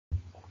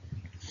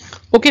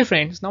Okay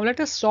friends, now let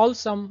us solve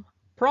some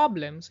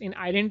problems in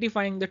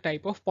identifying the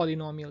type of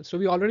polynomials. So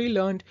we already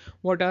learned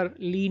what are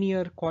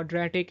linear,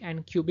 quadratic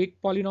and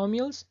cubic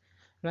polynomials,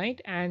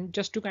 right? And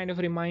just to kind of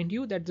remind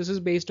you that this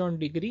is based on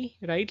degree,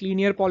 right?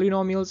 Linear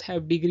polynomials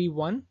have degree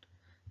 1,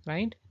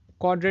 right?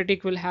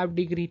 Quadratic will have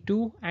degree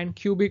 2 and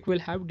cubic will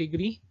have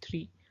degree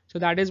 3. So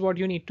that is what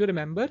you need to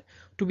remember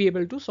to be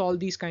able to solve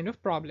these kind of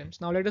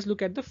problems. Now let us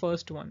look at the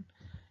first one.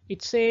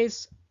 It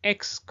says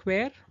x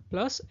square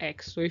plus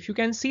x. So if you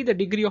can see the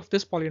degree of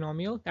this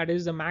polynomial, that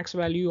is the max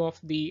value of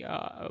the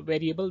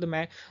variable,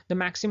 the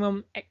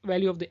maximum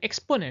value of the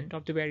exponent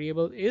of the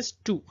variable is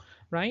 2,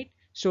 right?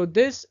 So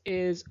this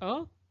is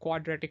a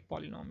quadratic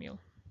polynomial,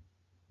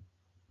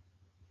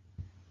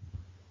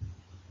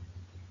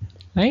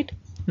 right?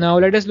 Now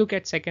let us look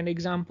at second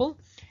example.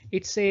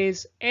 It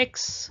says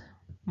x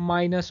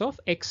minus of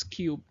x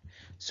cube.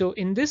 So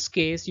in this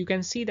case, you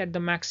can see that the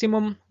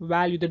maximum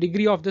value, the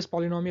degree of this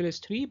polynomial is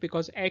 3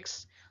 because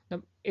x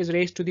is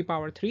raised to the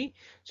power 3.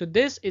 So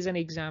this is an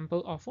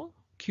example of a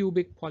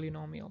cubic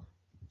polynomial.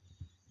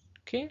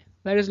 Okay,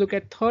 let us look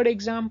at third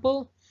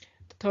example.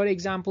 The third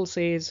example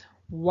says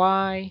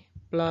y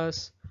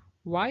plus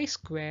y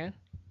square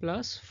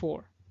plus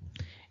 4.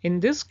 In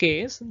this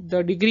case,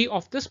 the degree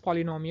of this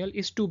polynomial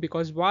is 2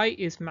 because y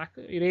is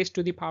raised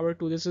to the power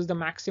 2. This is the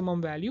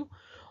maximum value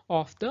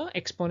of the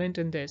exponent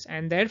in this,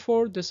 and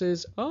therefore this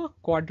is a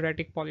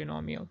quadratic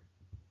polynomial.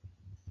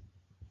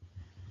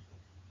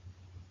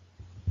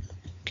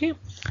 Okay,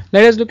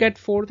 let us look at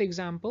fourth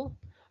example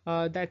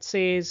that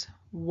says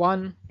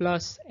 1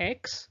 plus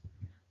x.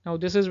 Now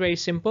this is very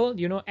simple.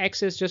 You know,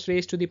 x is just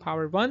raised to the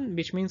power 1,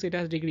 which means it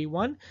has degree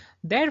 1.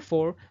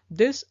 Therefore,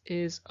 this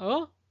is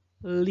a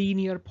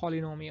linear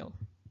polynomial.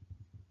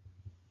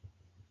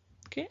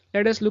 Okay,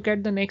 let us look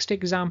at the next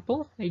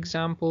example,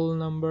 example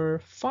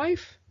number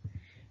 5.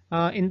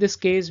 In this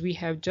case, we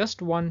have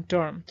just one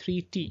term,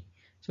 3t.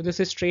 So this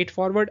is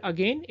straightforward.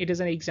 Again, it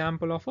is an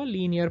example of a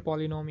linear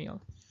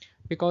polynomial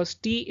because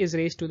t is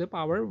raised to the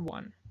power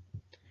 1.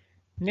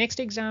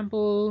 Next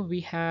example, we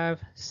have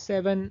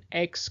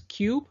 7x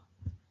cube.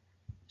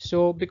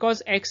 So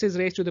because x is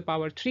raised to the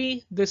power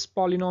 3, this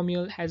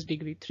polynomial has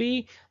degree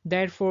 3.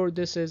 Therefore,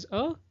 this is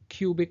a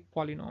cubic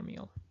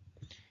polynomial.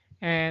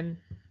 And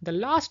the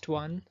last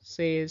one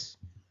says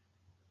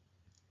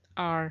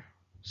r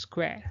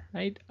square,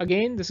 right?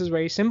 Again, this is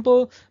very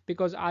simple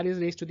because r is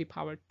raised to the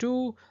power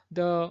 2.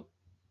 The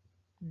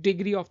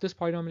degree of this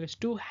polynomial is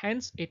 2,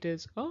 hence it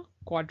is a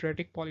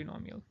quadratic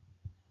polynomial.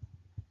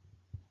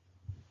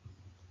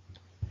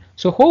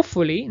 So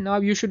hopefully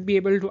now you should be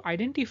able to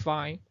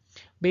identify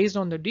based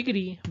on the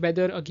degree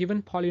whether a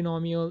given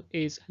polynomial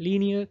is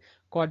linear,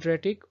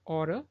 quadratic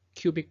or a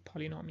cubic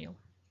polynomial.